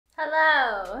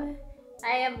Hello!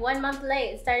 I am 1 month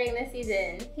late starting this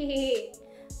season.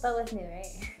 But what's new, right?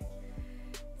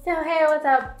 So hey, what's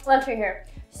up? Lehxra here.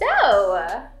 So,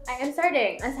 I am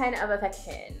starting A Sign of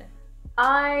Affection.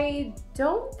 I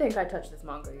don't think I touched this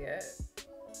manga yet.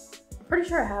 I'm pretty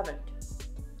sure I haven't.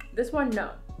 This one,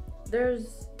 no.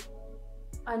 There's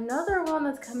another one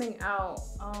that's coming out.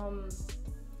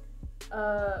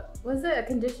 Was it A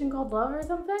Condition Called Love or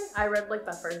something? I read like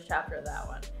the first chapter of that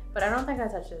one, but I don't think I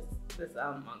touched this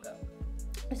manga.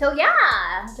 So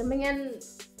yeah, jumping in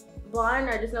blind.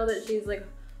 I just know that she's like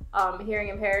hearing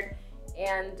impaired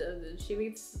and she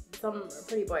meets some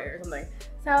pretty boy or something.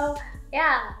 So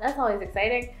yeah, that's always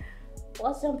exciting.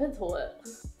 Let's jump into it.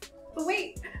 But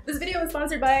wait, this video is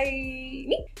sponsored by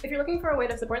me. If you're looking for a way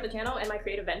to support the channel and my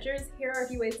creative ventures, here are a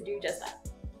few ways to do just that.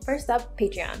 First up,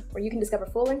 Patreon, where you can discover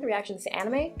full-length reactions to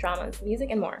anime, dramas, music,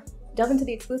 and more. Delve into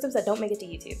the exclusives that don't make it to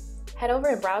YouTube. Head over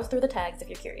and browse through the tags if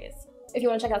you're curious. If you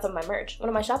want to check out some of my merch, one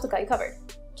of my shops has got you covered.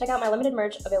 Check out my limited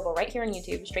merch available right here on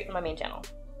YouTube, straight from my main channel.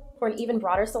 For an even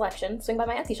broader selection, swing by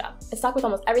my Etsy shop. It's stocked with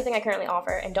almost everything I currently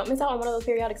offer, and don't miss out on one of those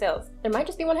periodic sales. There might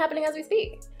just be one happening as we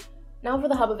speak. Now for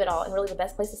the hub of it all, and really the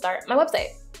best place to start, my website.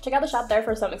 Check out the shop there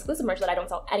for some exclusive merch that I don't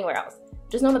sell anywhere else.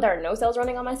 Just know that there are no sales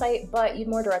running on my site, but you'd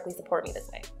more directly support me this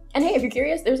way. And hey, if you're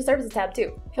curious, there's a services tab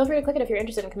too. Feel free to click it if you're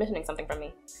interested in commissioning something from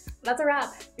me. That's a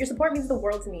wrap. Your support means the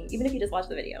world to me, even if you just watched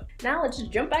the video. Now let's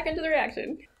just jump back into the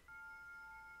reaction.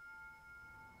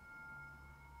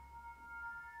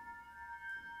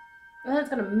 And then it's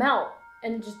gonna melt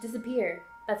and just disappear.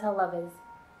 That's how love is.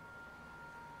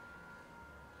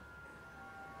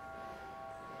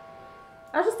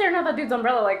 I was just staring at that dude's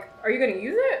umbrella like, are you gonna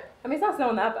use it? I mean, it's not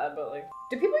snowing that bad, but like,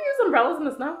 do people use umbrellas in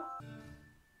the snow?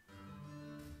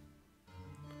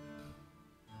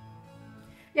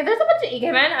 Yeah, there's a bunch of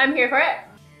ikemen. I'm here for it.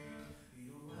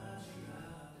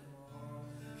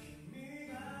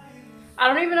 I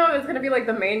don't even know if it's gonna be like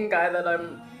the main guy that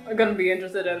I'm gonna be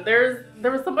interested in. There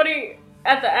was somebody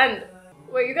at the end.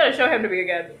 Wait, you gotta show him to me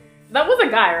again. That was a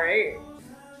guy, right?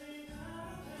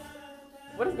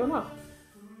 What is going on?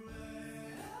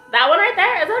 That one right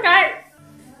there is a guy.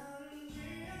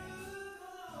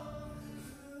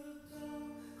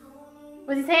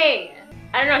 What's he saying?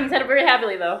 I don't know, he said it very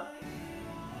happily though.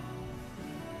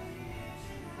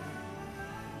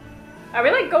 Are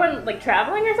we like going like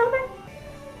traveling or something?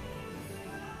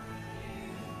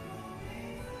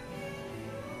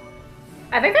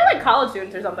 I think they're like college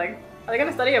students or something. Are they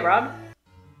gonna study abroad?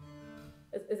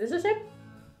 Is this a ship?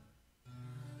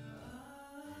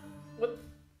 What?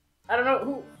 I don't know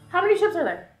who. How many ships are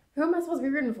there? Who am I supposed to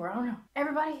be rooting for? I don't know.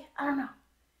 Everybody? I don't know.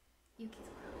 Yuki's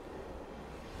around.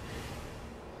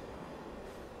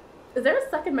 Is there a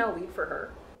second male lead for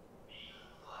her?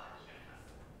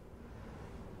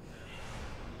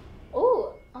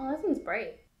 Ooh, oh, this one's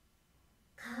bright.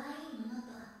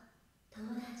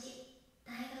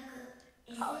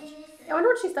 College. I wonder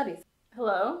what she studies.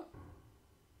 Hello?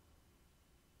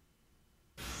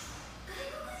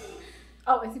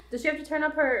 Oh, does she have to turn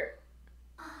up her...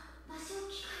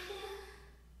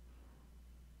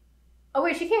 Oh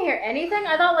wait, she can't hear anything?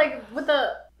 I thought like with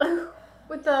the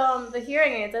with the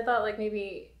hearing aids, I thought like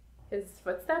maybe his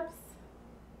footsteps.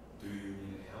 Do you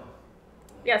need help?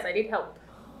 Yes, I need help.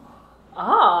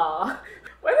 Ah,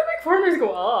 why do they make foreigners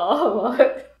go ah?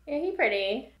 Yeah, he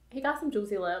pretty. He got some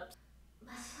juicy lips.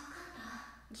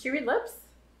 Did she read lips?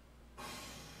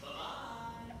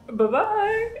 Bye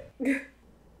bye.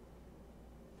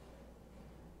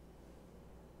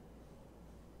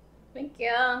 Thank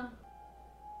you.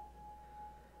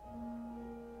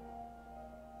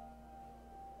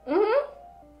 Mm-hmm.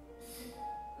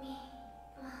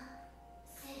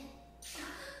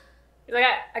 He's like,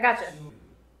 I gotcha.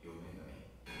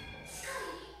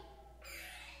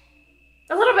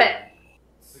 A little bit.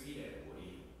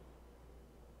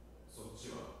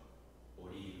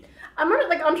 I'm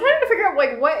trying to figure out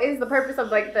like what is the purpose of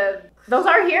like those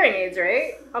are hearing aids,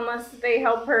 right? Unless they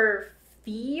help her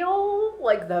feel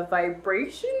like the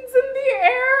vibrations in the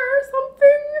air or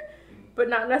something, but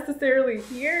not necessarily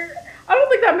hear. I don't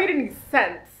think that made any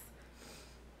sense.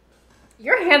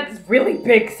 Your hand is really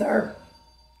big, sir.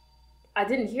 I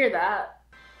didn't hear that.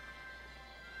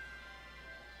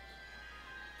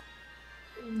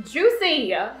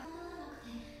 Juicy.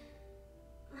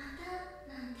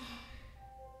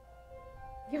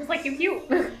 He was like, you cute.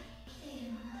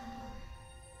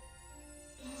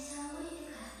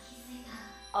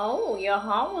 Oh, your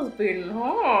heart was beating,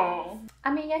 huh?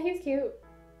 I mean, yeah, he's cute.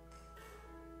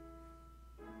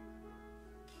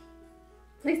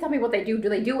 Please tell me what they do. Do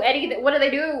they do anything? What do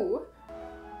they do?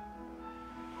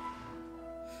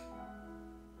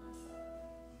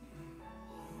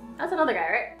 That's another guy,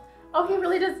 right? Oh, he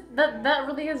really does. That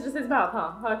really is just his mouth,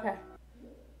 huh? Okay.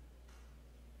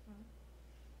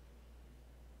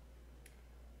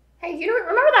 Hey, you don't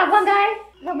remember that one guy?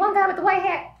 That one guy with the white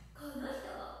hair?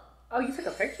 Oh, you took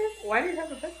a picture? Why do you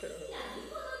have a picture?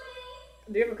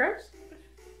 Do you have a crush?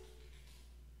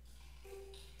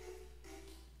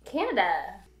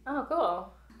 Canada. Oh,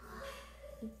 cool.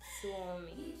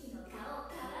 Itsuomi.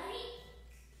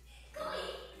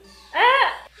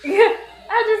 Ah!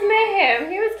 I just met him.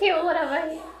 He was cute,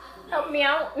 whatever. Help me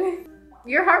out.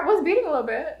 Your heart was beating a little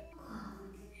bit.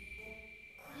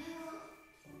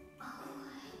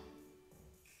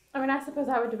 I mean, I suppose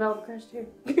I would develop a crush too.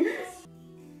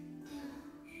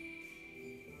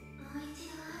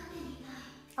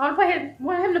 I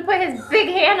want him to put his big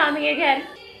hand on me again.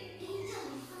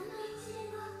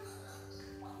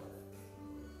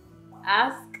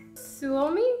 Ask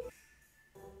Suomi?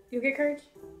 You get courage?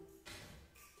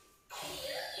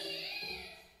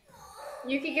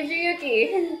 Yuki gives you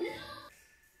Yuki.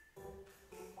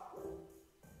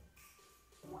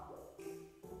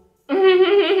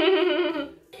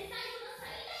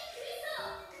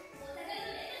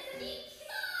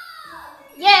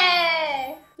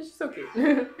 Yay! This is so cute.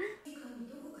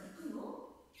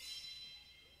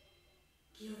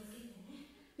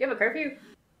 You have a curfew?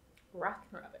 Rock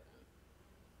and rabbit.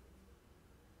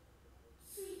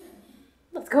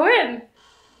 Let's go in.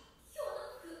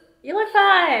 You look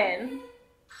fine.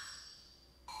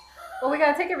 Well, we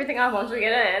gotta take everything off once we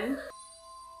get in.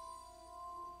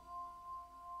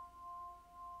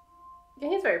 Yeah,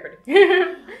 he's very pretty.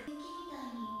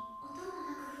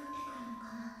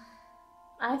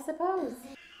 I suppose.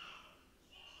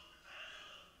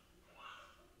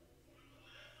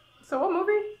 So what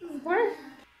movie? This is where?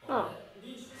 Oh.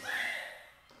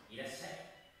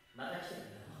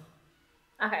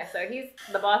 Okay, so he's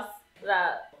the boss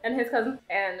and his cousin,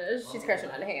 and she's crushing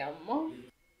on him.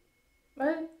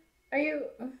 What? Are you?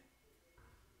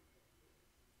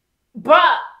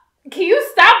 Bruh! Can you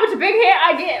stop with the big hair?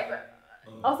 I get.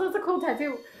 Also, it's a cool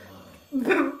tattoo.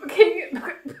 Can you?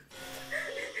 But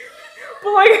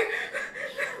like,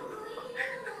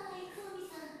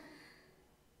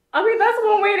 I mean, that's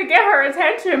one way to get her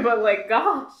attention, but like,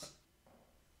 gosh.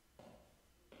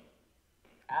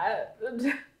 I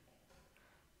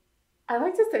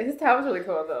like to say his towel's really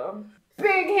cool though.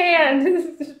 Big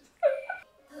hand!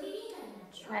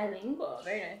 Trilingual,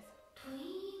 very nice.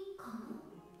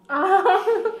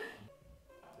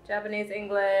 Japanese,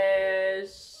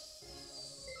 English,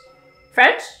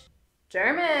 French,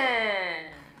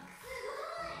 German.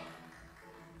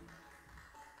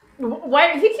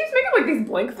 Why he keeps making like these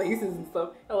blank faces and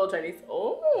stuff? Hello, Chinese.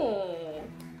 Oh,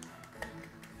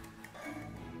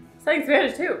 studying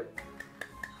Spanish too.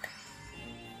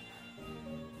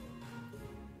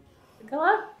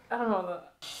 Gala? I don't know that.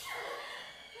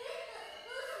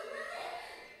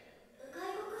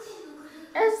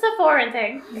 It's just a foreign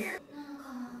thing.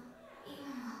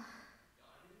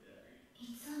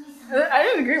 I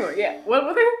didn't agree with it. Yeah. What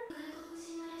was it?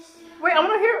 Wait, I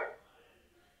want to hear.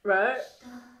 Right?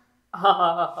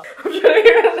 I'm trying to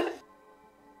hear that.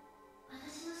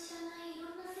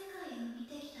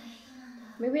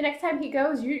 Maybe next time he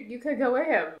goes, you could go with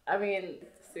him. I mean,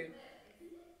 soon.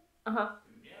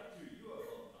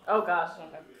 Oh gosh.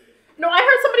 Okay. No, I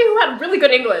heard somebody who had really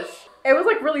good English. It was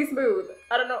like really smooth.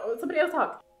 I don't know. Somebody else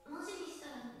talk.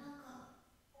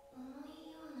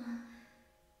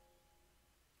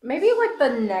 Maybe like the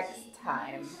next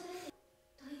time.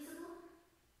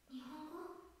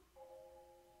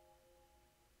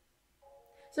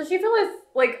 So she feels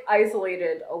like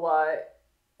isolated a lot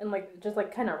and like just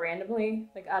like kind of randomly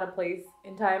like out of place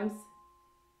in times.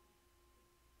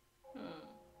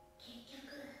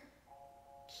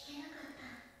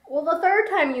 Well, the third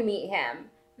time you meet him,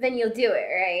 then you'll do it,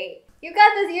 right? You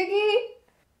got this, Yuki!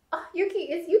 Oh,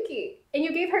 Yuki is Yuki. And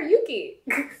you gave her Yuki.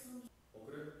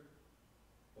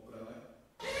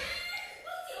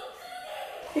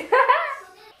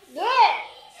 Yeah!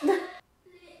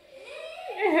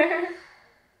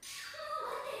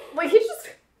 Like, he's just...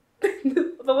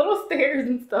 the little stairs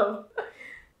and stuff.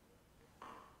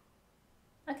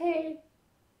 Okay.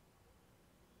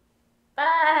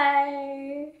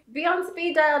 Bye! Be on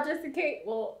speed dial just in case.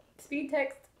 Well, speed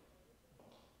text.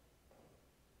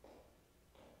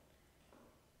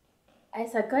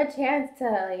 It's a good chance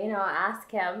to, you know,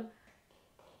 ask him.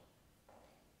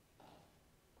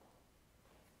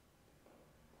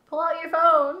 Pull out your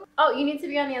phone. Oh, you need to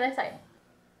be on the other side.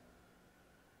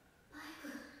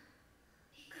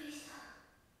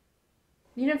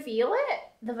 You didn't feel it?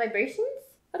 The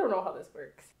vibrations? I don't know how this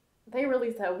works. They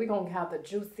really said we gonna have the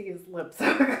juiciest lips.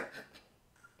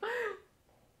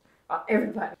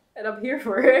 everybody. And I'm here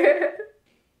for it.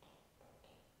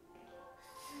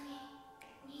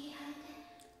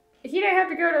 He didn't have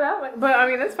to go to that one, but I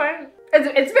mean, that's fine.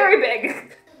 It's very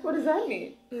big. What does that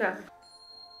mean? No.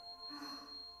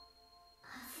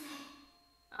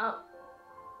 Oh.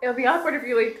 It'll be awkward if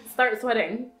you like start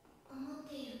sweating.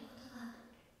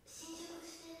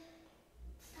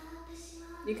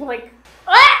 You can like,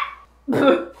 ah!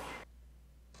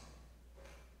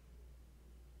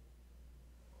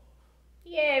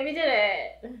 Yay, we did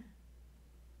it.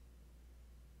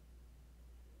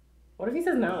 What if he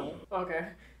says no? Okay.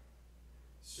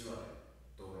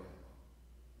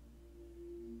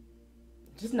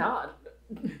 Just nod.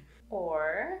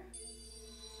 Or...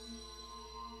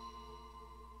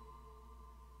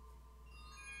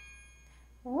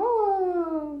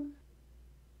 Ooh.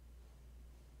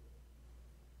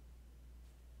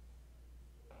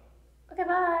 Okay,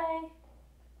 bye.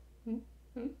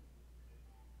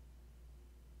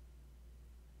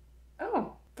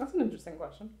 Oh, that's an interesting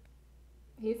question.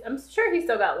 I'm sure he's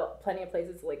still got plenty of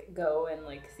places to like go and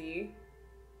like see.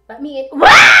 Let me in.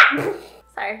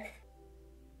 Sorry.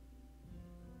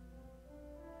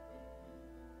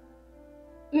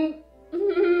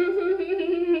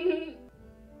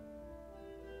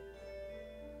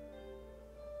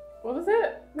 What was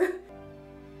it?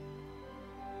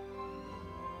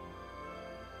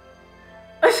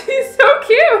 She's so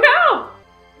cute! Help!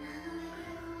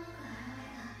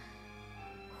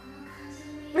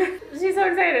 She's so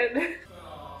excited.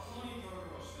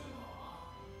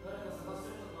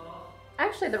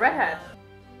 Actually, the redhead.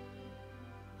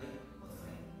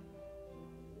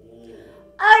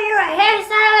 Oh, you're a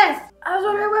hairstylist! I was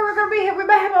wondering where we're gonna be. We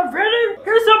might have a friend.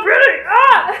 You're so pretty!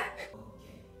 Ah!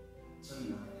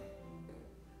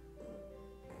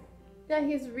 Yeah,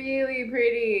 he's really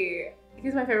pretty.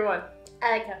 He's my favorite one.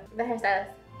 I like him. The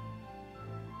hairstylist.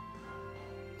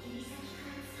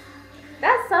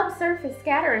 That subsurface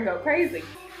scatter and go crazy.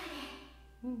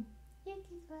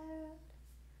 Yuki's world.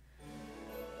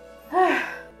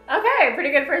 Okay,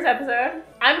 pretty good first episode.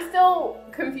 I'm still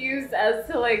confused as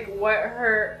to like what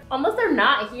her, unless they're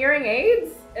not hearing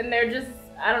aids and they're just,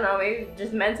 I don't know, maybe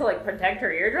just meant to like protect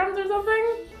her eardrums or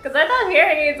something. Cause I thought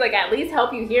hearing aids like at least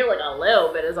help you hear like a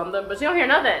little bit or something, but she don't hear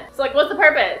nothing. So like, what's the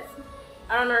purpose?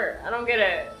 I don't know. I don't get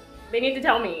it. They need to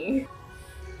tell me.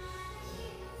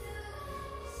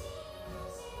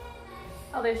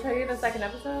 Oh, they show you the second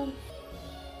episode?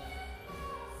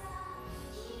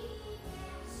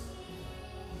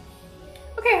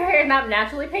 Okay, her hair is not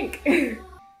naturally pink.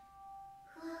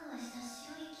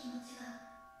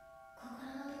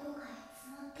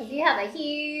 Cause you have a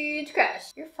huge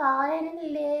crush. You're falling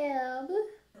in love.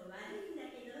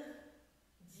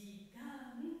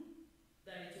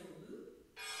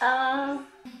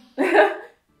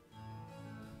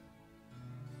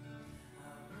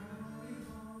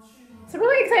 So I'm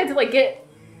really excited to like get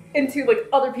into like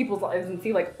other people's lives and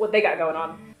see like what they got going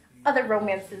on. Other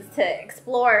romances to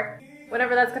explore.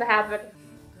 Whenever that's gonna happen.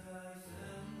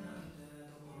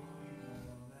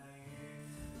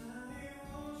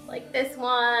 Like this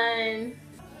one.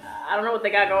 I don't know what they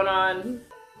got going on.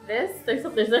 This? There's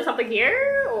something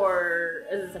here? Or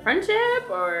is this a friendship?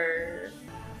 Or...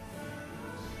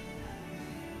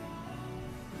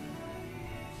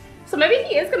 So maybe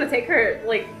he is gonna take her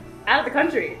like out of the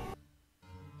country.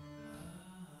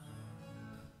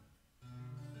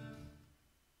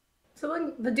 So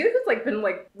like the dude who's like been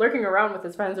like lurking around with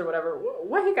his friends or whatever,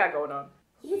 what he got going on?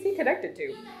 Who is he connected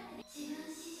to?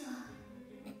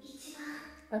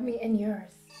 Let me in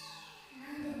yours.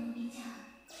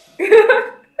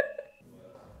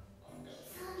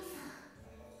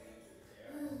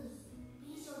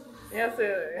 Yeah,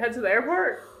 so head to the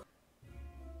airport.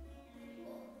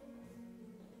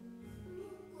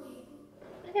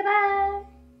 Okay, bye.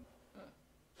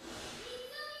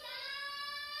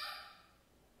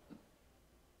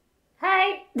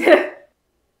 Hi.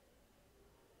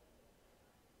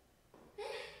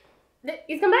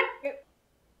 He's come back.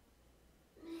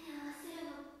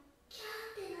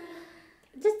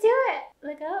 Just do it.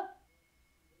 Look up.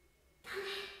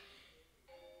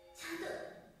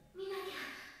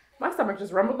 My stomach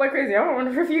just rumbled like crazy. I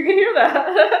wonder if you can hear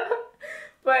that.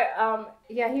 But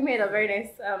yeah, he made a very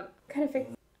nice kind of fix.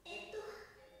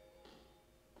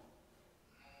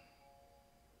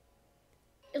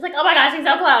 It's like, oh my gosh, he's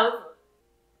so close.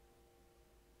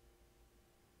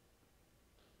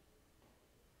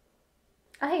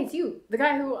 Hey, it's you. The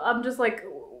guy who I'm just like,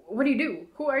 what do you do?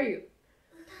 Who are you?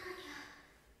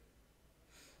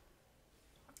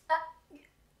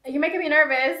 You're making me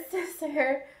nervous,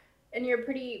 sir. And you're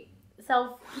pretty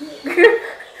self...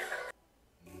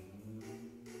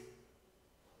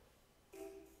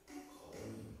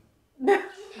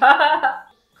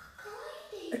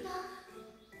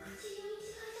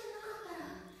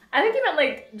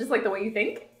 like the way you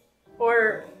think?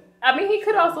 Or, I mean, he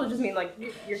could also just mean like,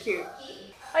 you're cute.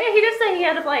 Oh yeah, he just said he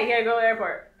had a flight, he had to go to the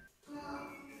airport.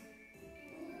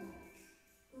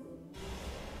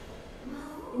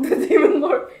 The demon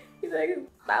lord. He's like,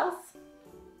 mouse.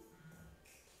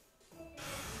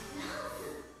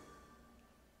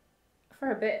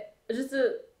 For a bit. Just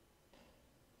to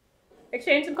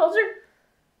exchange some culture?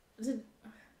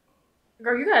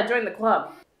 Girl, you gotta join the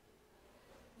club.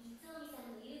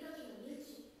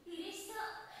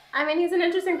 I mean, he's an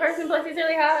interesting person, plus he's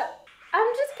really hot. I'm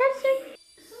just catching.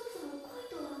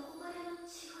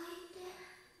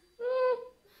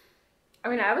 I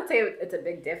mean, I would say it's a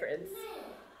big difference,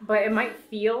 but it might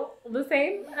feel the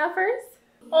same at first.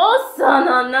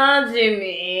 Osana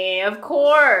Najimi, of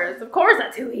course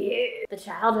that's who he is. The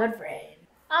childhood friend.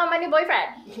 Oh, my new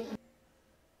boyfriend.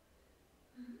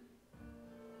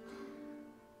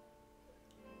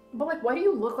 But like, why do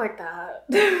you look like that?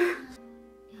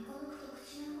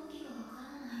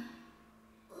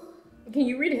 Can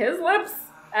you read his lips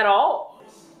at all?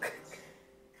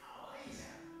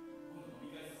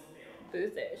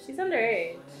 Who's this? She's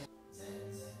underage.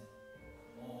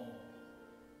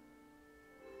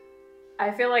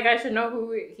 I feel like I should know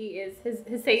who he is.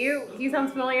 His Seiyu, he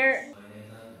sounds familiar.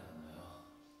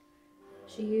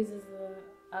 She uses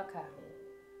the... okay.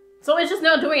 So it's just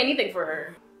not doing anything for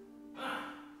her.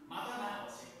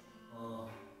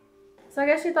 So I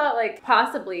guess she thought like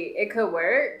possibly it could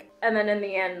work, and then in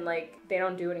the end like they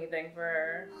don't do anything for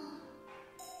her.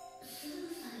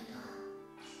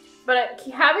 But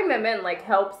having them in like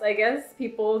helps, I guess,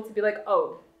 people to be like,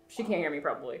 oh, she can't hear me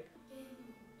probably.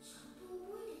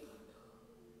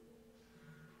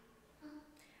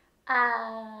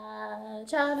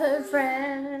 Childhood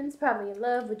friends, probably in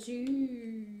love with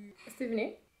you. A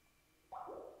souvenir?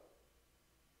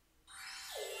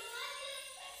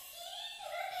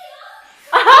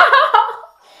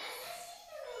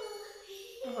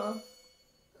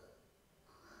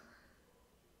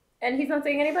 And he's not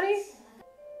seeing anybody?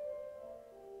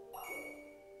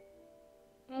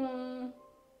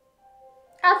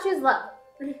 I'll choose love.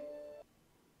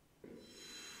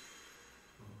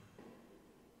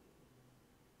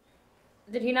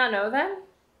 Did he not know then?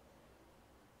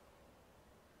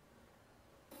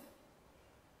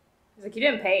 He's like, you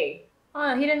didn't pay.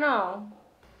 Oh, he didn't know.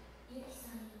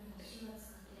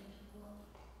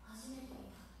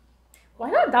 Why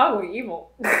not dog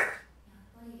evil?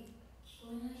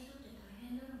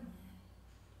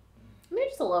 Maybe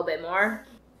just a little bit more.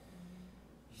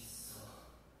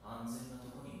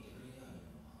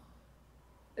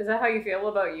 Is that how you feel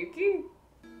about Yuki?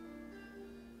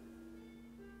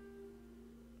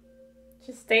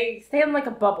 Just stay in like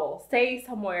a bubble. Stay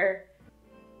somewhere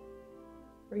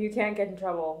where you can't get in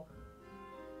trouble.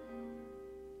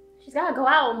 She's gotta go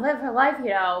out and live her life, you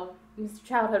know. Mr.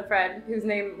 Childhood friend, whose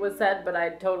name was said, but I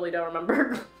totally don't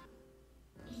remember.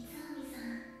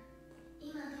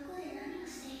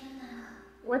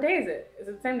 What day is it? Is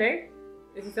it the same day?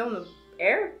 Is he still in the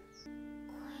air?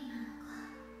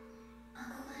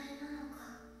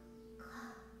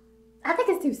 I think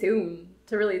it's too soon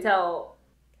to really tell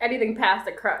anything past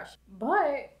a crush.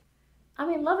 But, I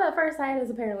mean, love at first sight is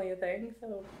apparently a thing,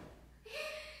 so.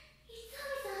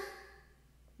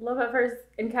 Love at first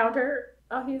encounter?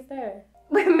 Oh, he's there.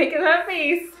 Making that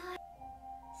face.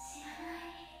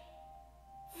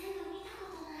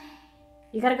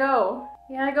 You gotta go.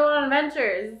 You gotta go on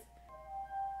adventures.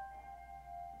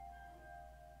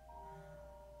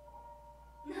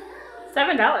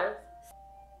 $7.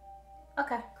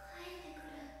 Okay.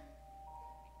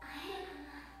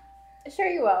 Sure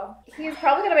you will. He's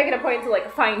probably gonna make it a point to like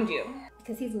find you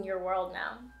because he's in your world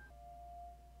now.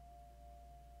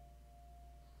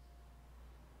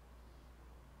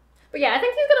 But yeah, I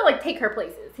think he's gonna like take her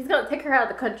places. He's gonna take her out of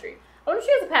the country. I wonder if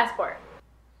she has a passport.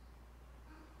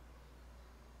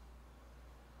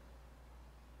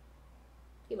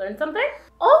 You learned something?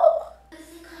 Oh!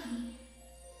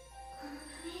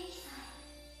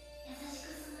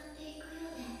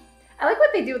 I like what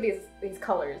they do with these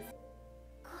colors.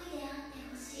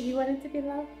 You want it to be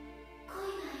love?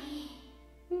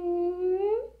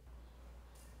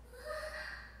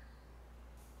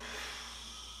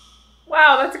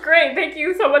 Wow, that's great. Thank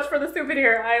you so much for the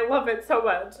souvenir. I love it so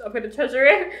much. I'm gonna treasure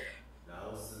it.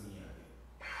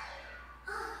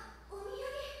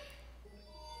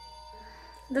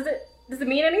 Does it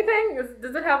mean anything?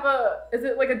 Does it have a, is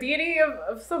it like a deity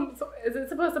of some, is it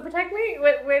supposed to protect me?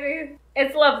 Wait,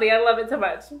 it's lovely. I love it so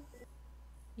much.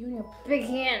 You and your big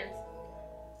hands.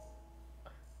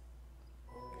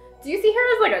 Do you see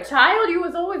her as like a child? You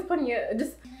was always putting it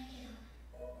just.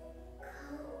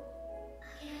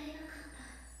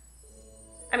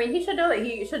 I mean, he should know that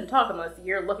he shouldn't talk unless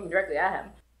you're looking directly at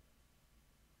him.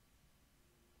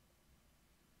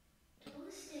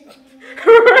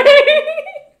 Right?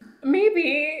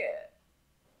 Maybe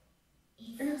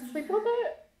you're gonna sleep with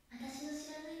it?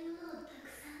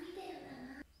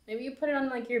 Maybe you put it on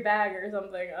like your bag or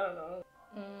something. I don't know.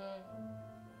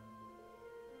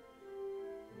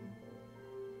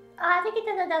 I think it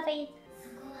does enough.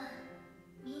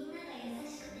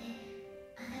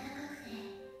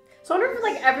 So I wonder if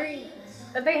like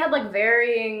if they had like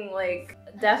varying like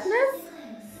deafness,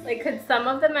 like could some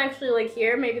of them actually like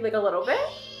hear maybe like a little bit?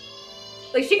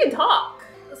 Like she can talk,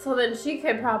 so then she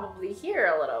could probably hear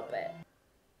a little bit.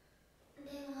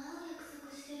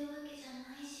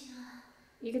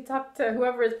 You could talk to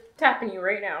whoever is tapping you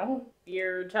right now.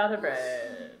 Your childhood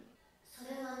friend.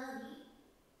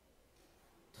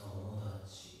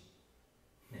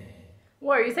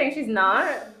 What, are you saying she's not?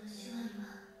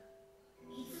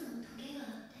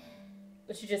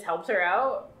 She just helps her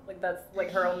out? Like that's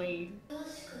like her only...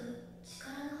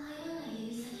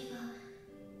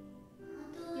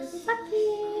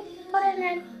 Yubisaki,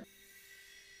 renren.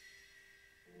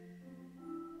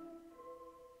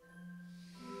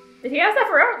 Did he ask that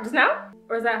for real just now?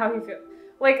 Or is that how he feels?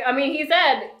 Like, I mean, he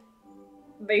said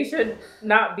they should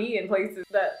not be in places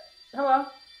that... Hello?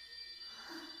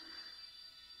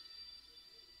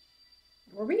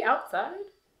 Were we outside?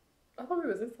 I thought we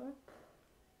was inside.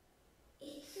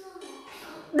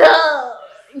 No!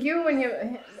 You and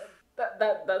you...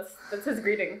 That's his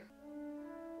greeting.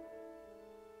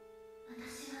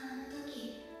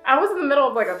 I was in the middle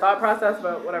of like a thought process,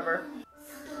 but whatever.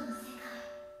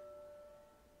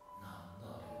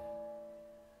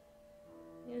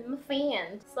 I'm a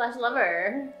fan slash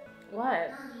lover.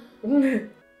 What?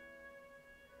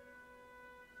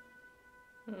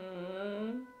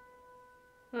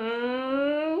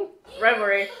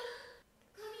 Rivalry.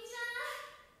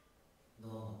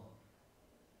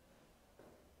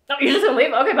 Oh, you're just gonna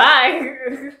leave? Okay,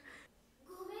 bye.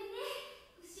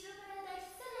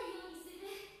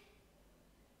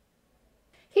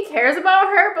 He cares about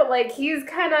her, but like he's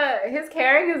kind of, his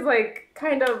caring is like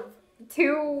kind of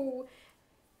too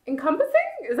encompassing?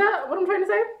 Is that what I'm trying to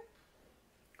say?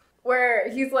 Where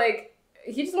he's like,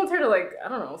 he just wants her to like, I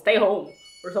don't know, stay home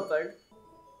or something.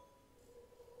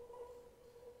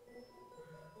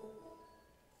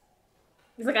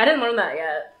 He's like, I didn't learn that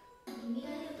yet.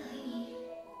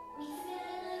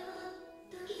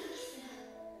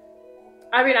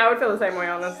 I mean, I would feel the same way,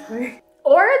 honestly.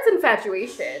 Or it's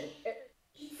infatuation.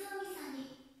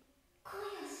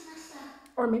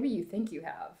 Or maybe you think you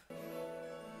have.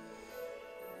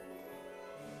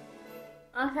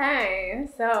 Okay,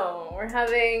 so we're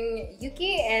having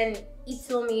Yuki and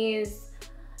Itsuomi's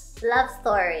love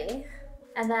story.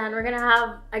 And then we're gonna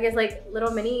have, I guess, like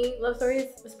little mini love stories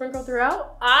sprinkled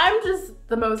throughout. I'm just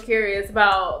the most curious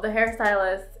about the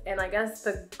hairstylist and I guess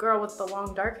the girl with the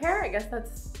long dark hair. I guess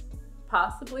that's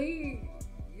possibly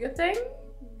a thing.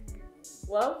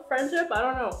 Love, friendship, I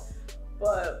don't know.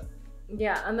 But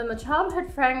yeah, and then the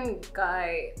childhood friend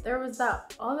guy, there was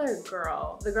that other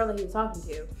girl, the girl that he was talking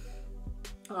to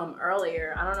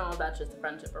earlier. I don't know if that's just a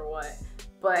friendship or what,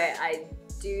 but I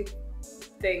do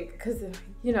think, because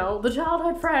you know, the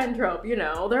childhood friend trope, you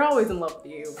know, they're always in love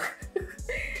with you.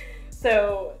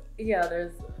 So yeah,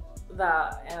 there's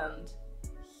that, and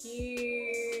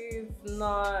he's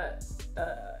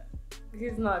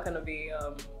not gonna be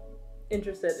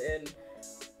interested in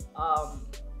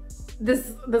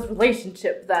this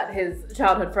relationship that his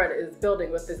childhood friend is building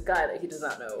with this guy that he does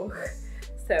not know.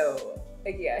 So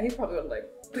yeah, he's probably gonna like,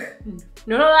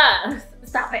 none of that,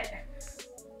 stop it,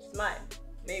 she's mine,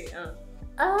 maybe, I don't know.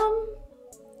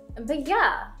 But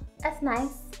yeah, that's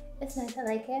nice. It's nice, I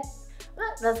like it.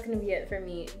 But that's gonna be it for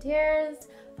me, dears.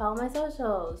 Follow my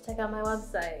socials, check out my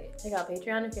website, check out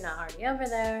Patreon if you're not already over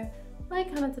there.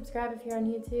 Like, comment, subscribe if you're on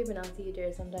YouTube, and I'll see you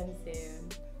dears sometime soon.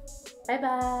 Bye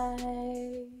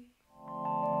bye.